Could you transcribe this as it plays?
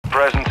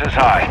presence is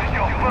high.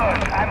 Your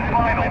first and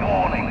final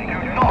warning.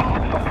 Do not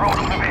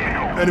approach the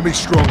vehicle. Enemy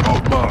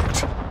stronghold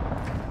marked.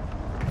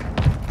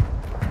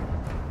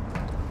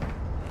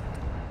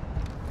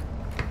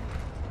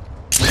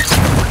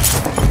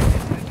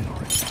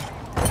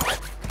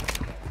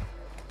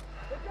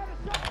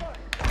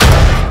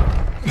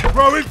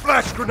 Throwing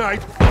flash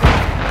grenade!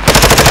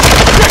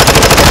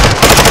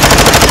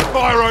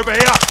 Fire over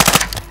here!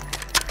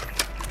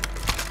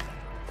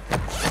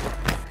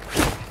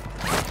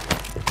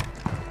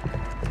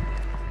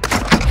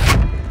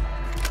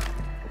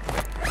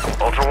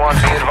 Ultra One,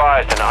 be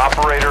advised, an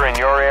operator in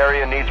your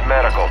area needs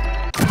medical.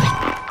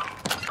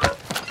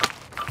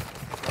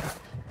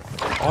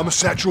 Armor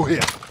satchel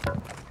here.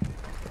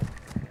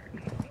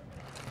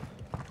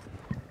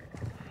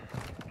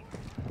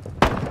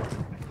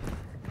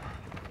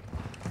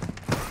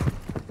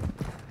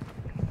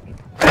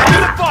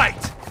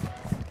 Fight!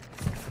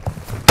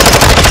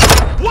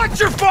 Watch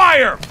your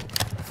fire!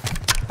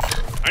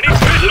 I need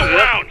pistol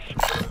rounds!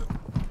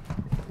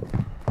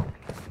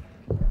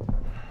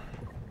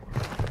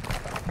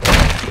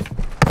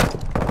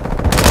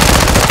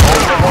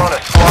 Ultra One, a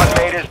squad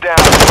mate is down.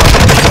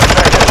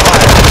 Effective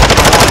fire.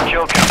 Ultra One,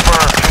 kill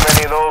confirmed. Too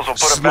many of those will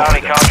put a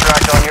bounty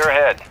contract on your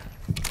head.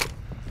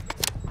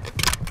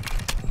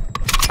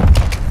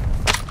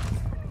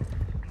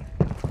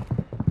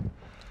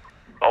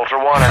 Ultra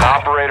One, an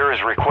operator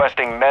is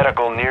requesting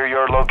medical near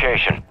your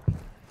location.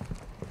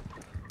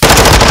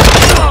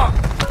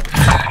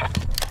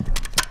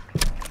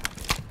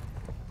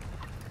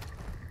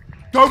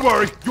 Don't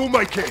worry, you'll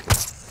make it.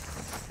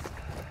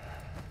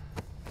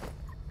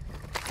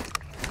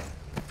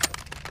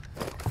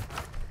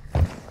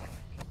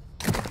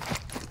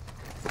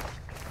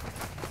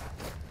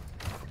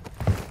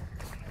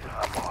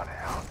 Come on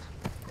out.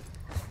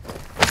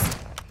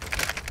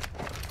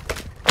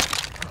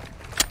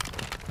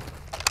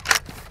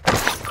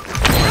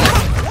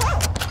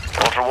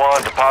 Ultra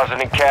One,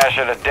 depositing cash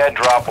at a dead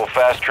drop will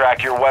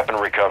fast-track your weapon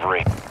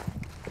recovery.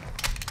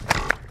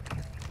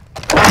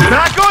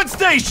 Back on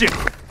station!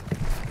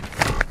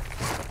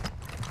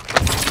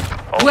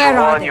 Ultra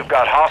One, you've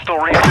got hostile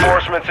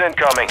reinforcements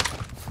incoming.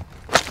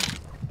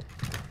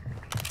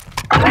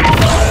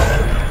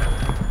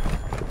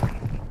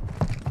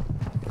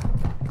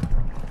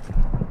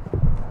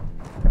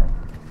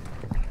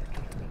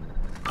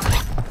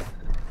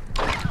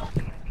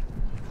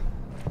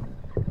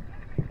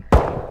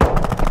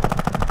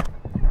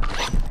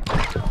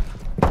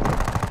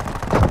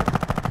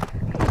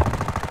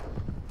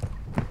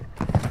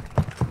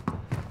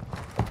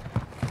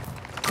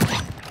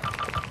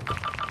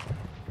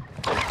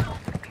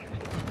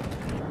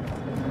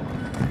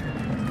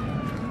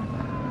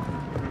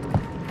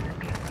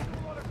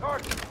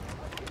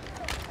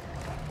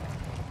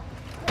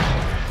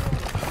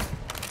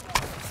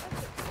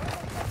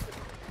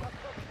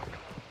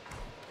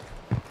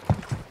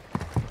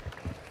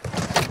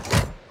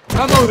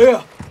 Ammo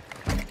here!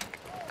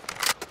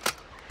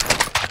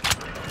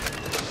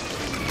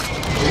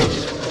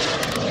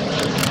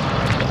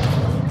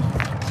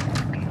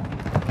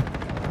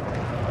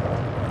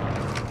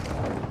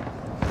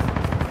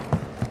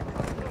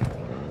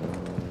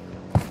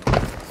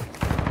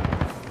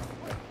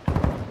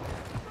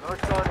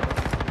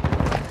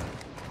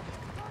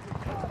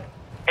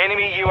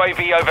 Enemy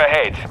UAV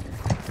overhead.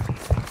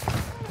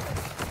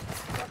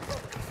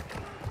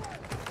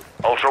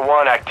 Ultra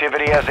One,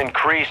 activity has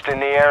increased in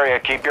the area.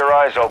 Keep your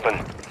eyes open.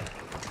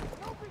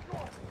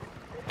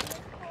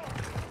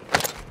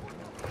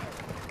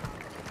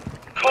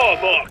 Call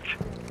marked.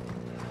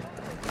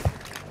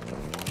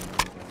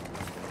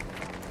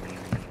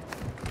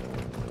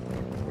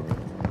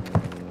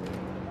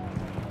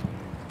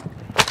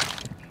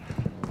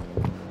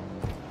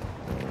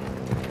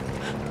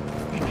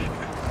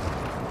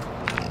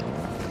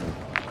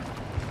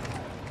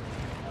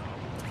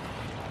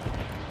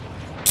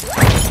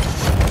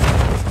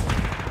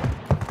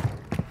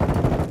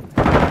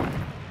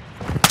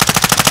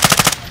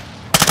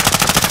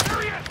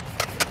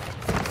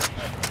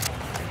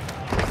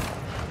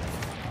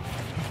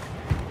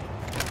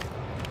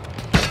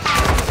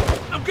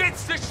 Get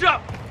stitched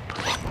up!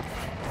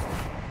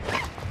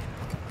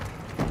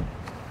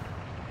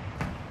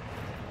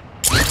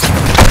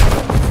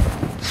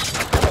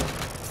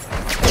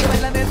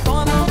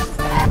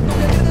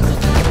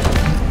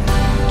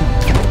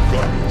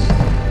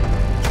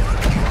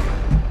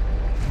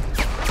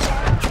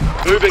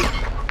 Moving.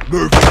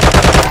 Move.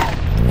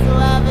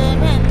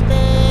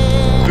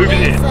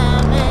 Moving in.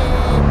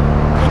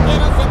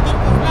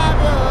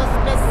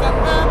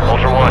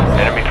 Ultra One,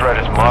 enemy threat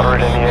is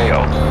moderate in the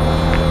AO.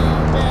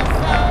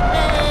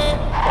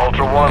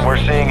 Ultra One, we're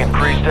seeing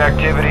increased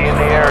activity in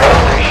the area.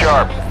 Stay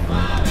sharp.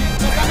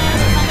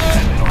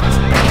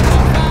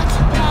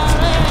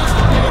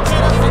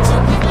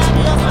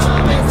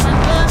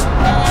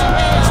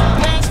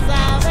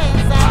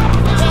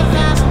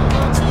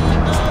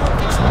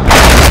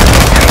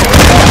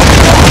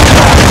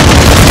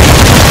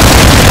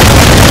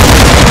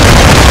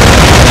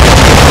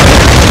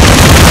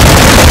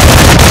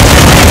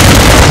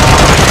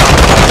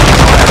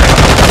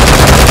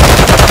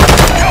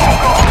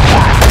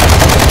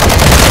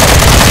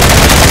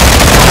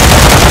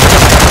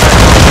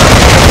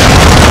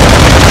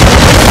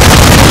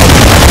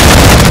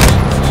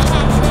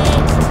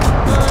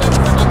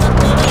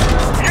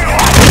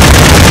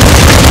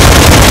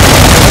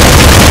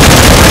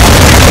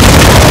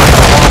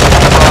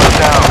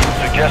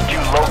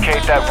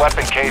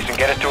 case and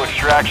get it to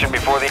extraction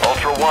before the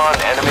Ultra One.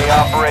 Enemy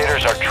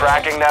operators are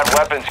tracking that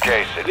weapons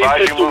case.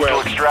 Advise you move to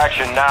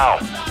extraction now.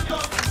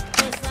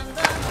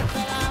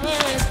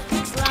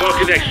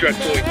 Marking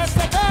extract point.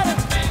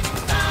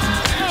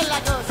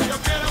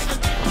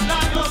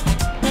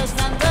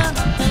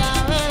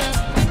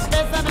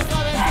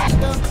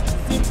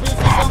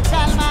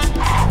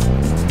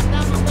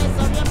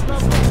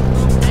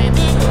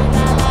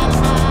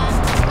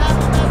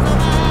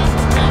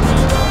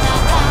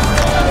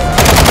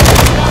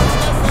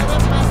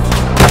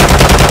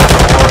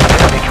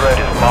 Enemy threat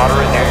is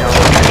moderate near your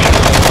location.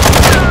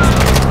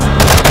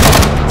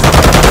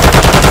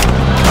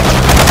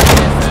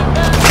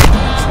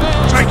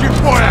 Taking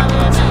fire!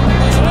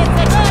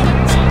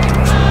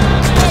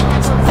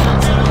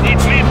 Need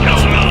me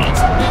now.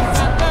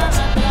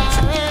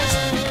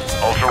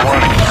 Ultra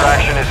One,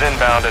 extraction is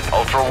inbounded.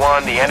 Ultra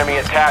One, the enemy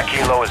attack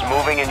helo is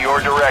moving in your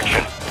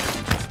direction.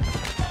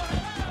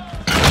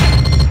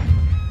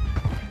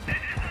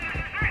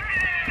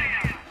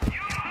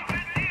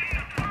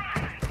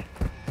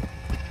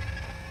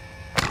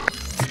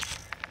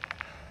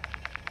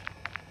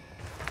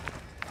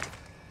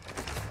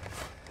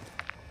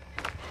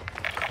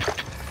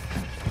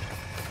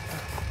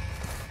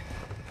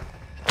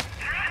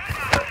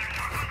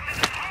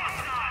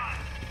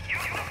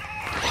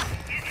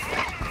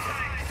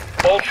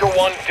 Ultra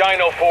One,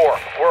 Dino 4.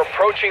 We're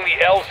approaching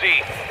the LZ.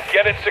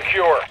 Get it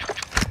secure.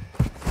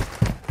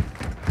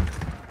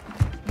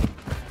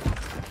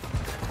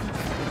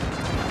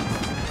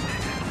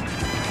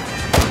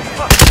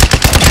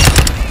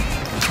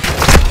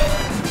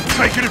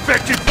 Taking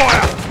effective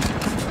fire!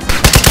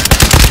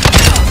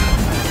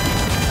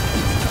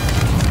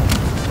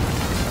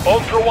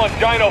 Ultra One,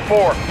 Dino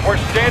 4. We're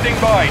standing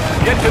by.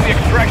 Get to the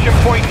extraction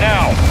point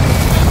now.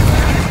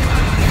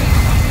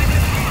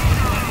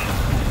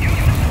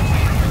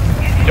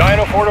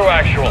 Dino 4 to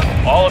actual.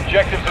 All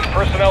objectives and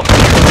personnel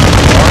secure.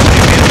 Armed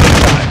in this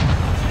time.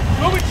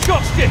 Moving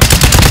shot stick!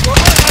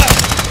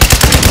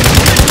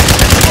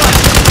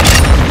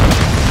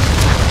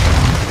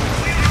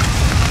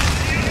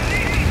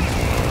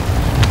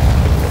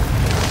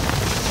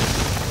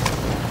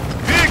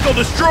 Vehicle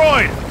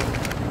destroyed!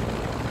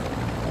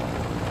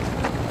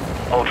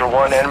 Ultra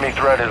One, enemy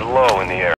threat is low in the air.